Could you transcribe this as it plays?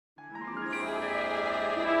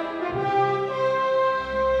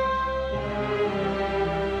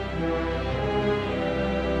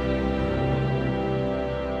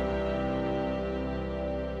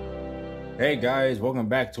Hey guys, welcome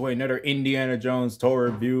back to another Indiana Jones toy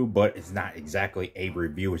review, but it's not exactly a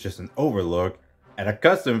review, it's just an overlook at a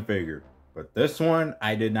custom figure. But this one,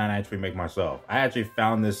 I did not actually make myself. I actually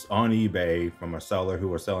found this on eBay from a seller who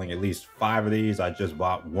was selling at least 5 of these. I just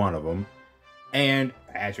bought one of them, and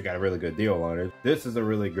I actually got a really good deal on it. This is a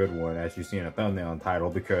really good one, as you see in the thumbnail and title,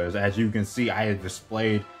 because as you can see, I have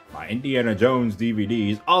displayed my Indiana Jones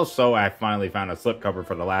DVDs. Also, I finally found a slipcover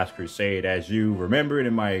for The Last Crusade. As you remembered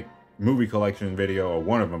in my movie collection video, or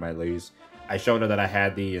one of them at least, I showed her that I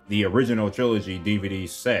had the original trilogy DVD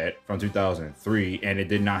set from 2003, and it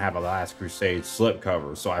did not have a Last Crusade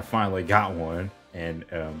slipcover, so I finally got one, and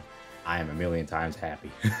I am a million times happy.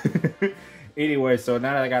 Anyway, so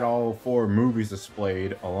now that I got all 4 movies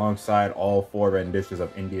displayed alongside all 4 renditions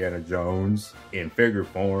of Indiana Jones in figure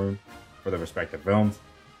form for the respective films,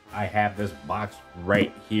 I have this box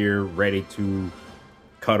right here ready to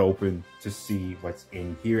cut open to see what's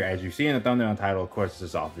in here. As you see in the thumbnail and title, of course, this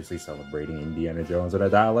is obviously celebrating Indiana Jones and the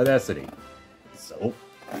Dial of Destiny. So,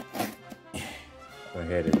 go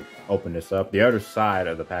ahead and open this up. The other side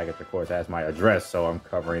of the package, of course, has my address, so I'm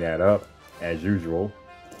covering that up as usual.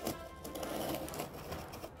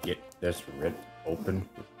 Get this ripped open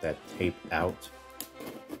with that tape out.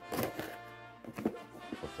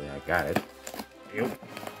 Hopefully I got it. Yep.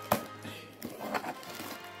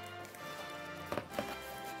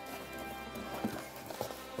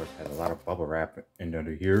 Has a lot of bubble wrap in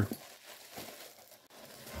under here.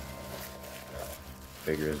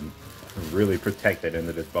 Figure is really protected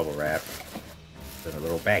into this bubble wrap. It's in a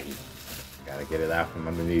little baggie. Gotta get it out from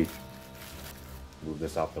underneath. Move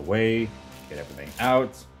this out the way. Get everything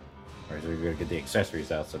out. Alright, so we're gonna get the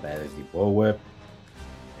accessories out. So that is the bullwhip.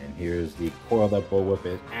 And here's the coiled up bullwhip.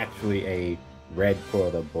 It's actually a red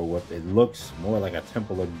coiled up bullwhip. It looks more like a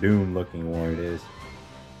Temple of Doom looking one. It is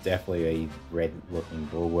definitely a red looking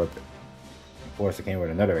bullwhip. Of course, it came with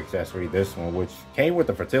another accessory, this one, which came with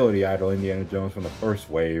the fertility idol Indiana Jones from the first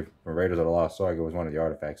wave from Raiders of the Lost Ark. It was one of the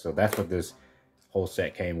artifacts, so that's what this whole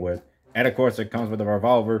set came with. And of course, it comes with a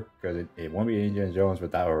revolver, because it won't be Indiana Jones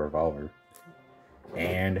without a revolver.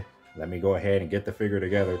 And let me go ahead and get the figure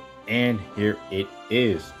together. And here it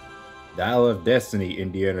is, Dial of Destiny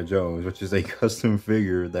Indiana Jones, which is a custom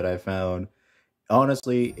figure that I found.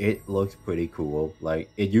 Honestly, it looks pretty cool. Like,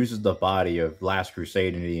 it uses the body of Last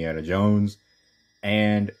Crusade Indiana Jones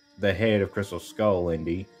and the head of Crystal Skull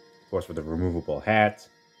Indy, of course, with the removable hat.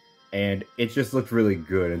 And it just looked really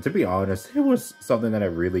good. And to be honest, it was something that I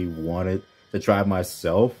really wanted to try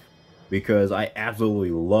myself, because I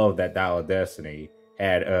absolutely love that Dial of Destiny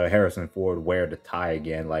had Harrison Ford wear the tie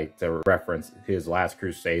again, like to reference his Last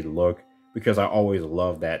Crusade look, because I always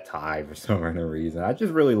loved that tie for some random reason. I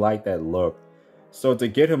just really like that look. So to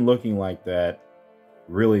get him looking like that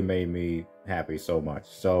really made me happy so much.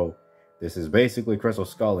 So this is basically Crystal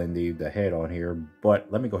Skull Indy, the head on here. But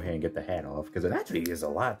let me go ahead and get the hat off, because it actually is a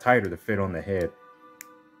lot tighter to fit on the head.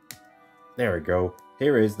 There we go.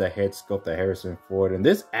 Here is the head sculpt of Harrison Ford. And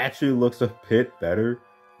this actually looks a bit better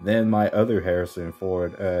than my other Harrison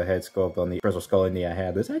Ford head sculpt on the Crystal Skull Indy I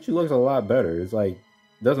had. This actually looks a lot better. It's like,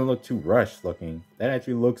 doesn't look too rushed looking. That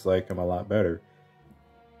actually looks like him a lot better.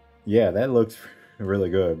 Yeah, that looks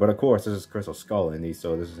really good. But of course, this is Crystal Skull Indy,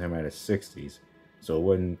 so this is him at his 60s. So it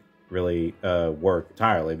wouldn't really work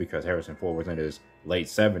entirely, because Harrison Ford was in his late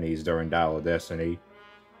 70s during Dial of Destiny.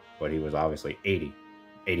 But he was obviously 80.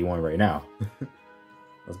 81 right now.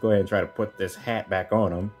 Let's go ahead and try to put this hat back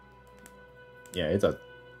on him. Yeah, it's a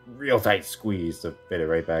real tight squeeze to fit it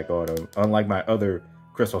right back on him. Unlike my other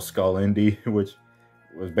Crystal Skull Indy, which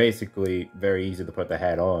was basically very easy to put the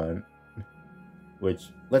hat on. Which,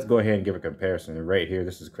 let's go ahead and give a comparison. Right here,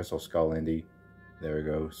 this is Crystal Skull Indy. There we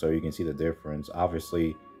go. So you can see the difference.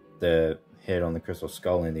 Obviously, the head on the Crystal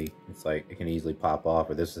Skull Indy, it's like it can easily pop off,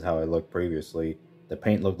 but this is how it looked previously. The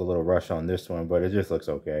paint looked a little rushed on this one, but it just looks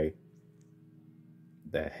okay.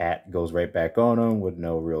 The hat goes right back on him with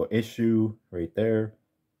no real issue right there.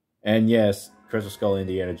 And yes, Crystal Skull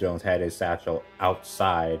Indiana Jones had his satchel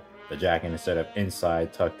outside the jacket instead of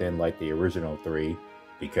inside, tucked in like the original 3.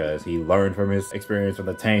 Because he learned from his experience with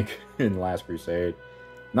the tank in Last Crusade.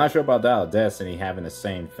 Not sure about Dial of Destiny having the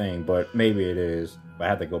same thing, but maybe it is. But I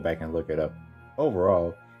have to go back and look it up.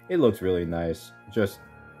 Overall, it looks really nice. Just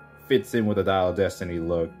fits in with the Dial of Destiny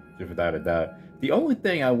look, just without a doubt. The only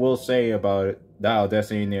thing I will say about Dial of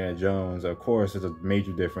Destiny Indiana Jones, of course, is a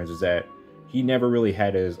major difference, is that he never really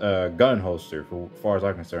had his gun holster, as far as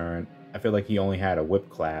I'm concerned. I feel like he only had a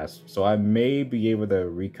whip clasp. So I may be able to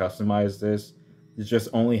re-customize this. Just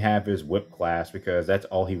only have his whip clasp, because that's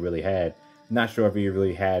all he really had. Not sure if he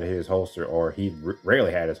really had his holster, or he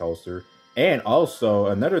rarely had his holster. And also,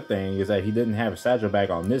 another thing is that he didn't have a satchel bag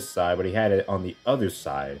on this side, but he had it on the other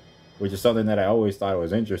side, which is something that I always thought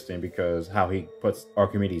was interesting because how he puts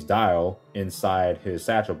Archimedes' dial inside his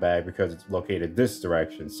satchel bag because it's located this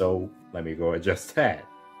direction. So let me go adjust that.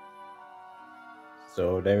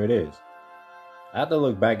 So there it is. I have to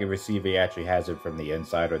look back and see if he actually has it from the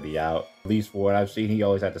inside or the out. At least for what I've seen, he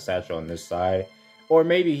always had the satchel on this side. Or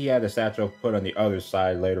maybe he had the satchel put on the other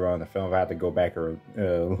side later on in the film. I have to go back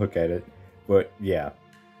and look at it. But yeah,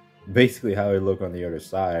 basically how it looked on the other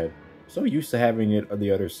side. So used to having it on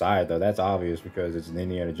the other side, though. That's obvious because it's an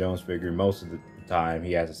Indiana Jones figure. Most of the time,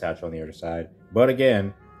 he has a satchel on the other side. But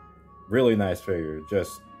again, really nice figure.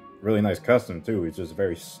 Just really nice custom, too. It's just a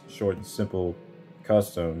very short and simple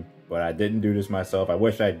custom. But I didn't do this myself. I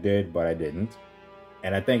wish I did, but I didn't.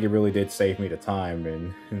 And I think it really did save me the time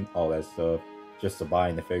and all that stuff. Just to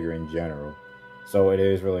buying the figure in general. So it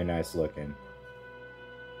is really nice looking.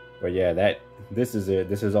 But yeah, this is it.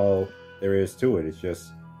 This is all there is to it. It's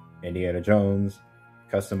just Indiana Jones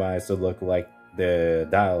customized to look like the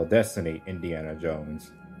Dial of Destiny Indiana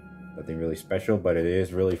Jones. Nothing really special, but it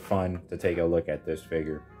is really fun to take a look at this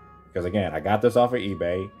figure. Because again, I got this off of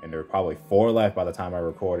eBay, and there were probably 4 left by the time I'm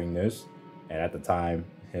recording this. And at the time,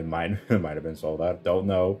 it might have been sold out. Don't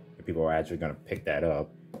know if people are actually going to pick that up.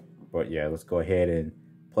 But yeah, let's go ahead and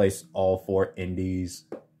place all 4 indies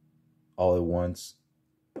all at once.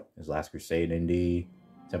 There's Last Crusade Indy,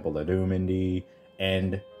 Temple of Doom Indy,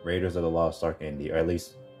 and Raiders of the Lost Ark Indy, or at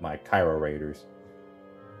least my Cairo Raiders.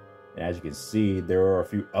 And as you can see, there are a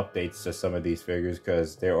few updates to some of these figures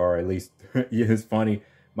because there are at least, yeah, it's funny,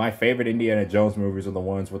 my favorite Indiana Jones movies are the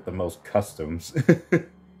ones with the most customs.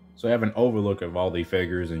 So I have an overlook of all the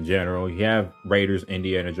figures in general. You have Raiders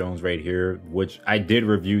Indiana Jones right here, which I did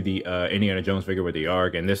review the Indiana Jones figure with the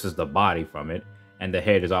Ark, and this is the body from it. And the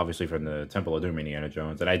head is obviously from the Temple of Doom Indiana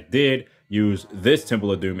Jones. And I did use this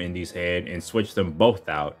Temple of Doom Indy's head and switch them both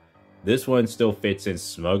out. This one still fits in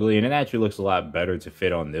smugly, and it actually looks a lot better to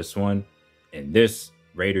fit on this one. And this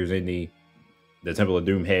Raiders Indy, the Temple of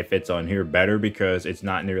Doom head fits on here better because it's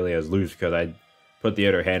not nearly as loose, because I put the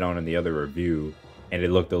other head on in the other review and it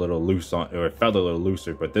looked a little loose on, or it felt a little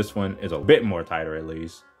looser, but this one is a bit more tighter at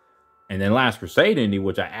least. And then Last Crusade Indy,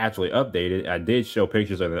 which I actually updated, I did show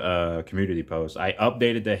pictures of the community post. I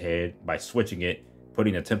updated the head by switching it,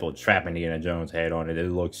 putting the Temple Trap Indiana Jones head on it.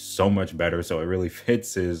 It looks so much better, so it really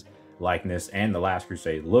fits his likeness and the Last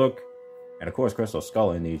Crusade look. And of course, Crystal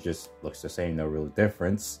Skull Indy just looks the same, no real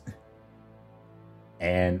difference.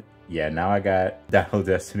 And yeah, now I got Dial of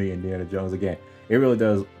Destiny Indiana Jones again. It really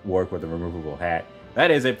does work with the removable hat. That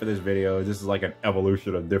is it for this video. This is like an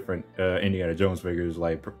evolution of different Indiana Jones figures,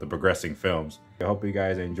 like the progressing films. I hope you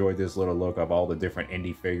guys enjoyed this little look of all the different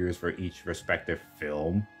Indy figures for each respective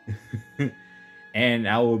film. And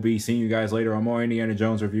I will be seeing you guys later on more Indiana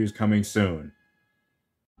Jones reviews coming soon.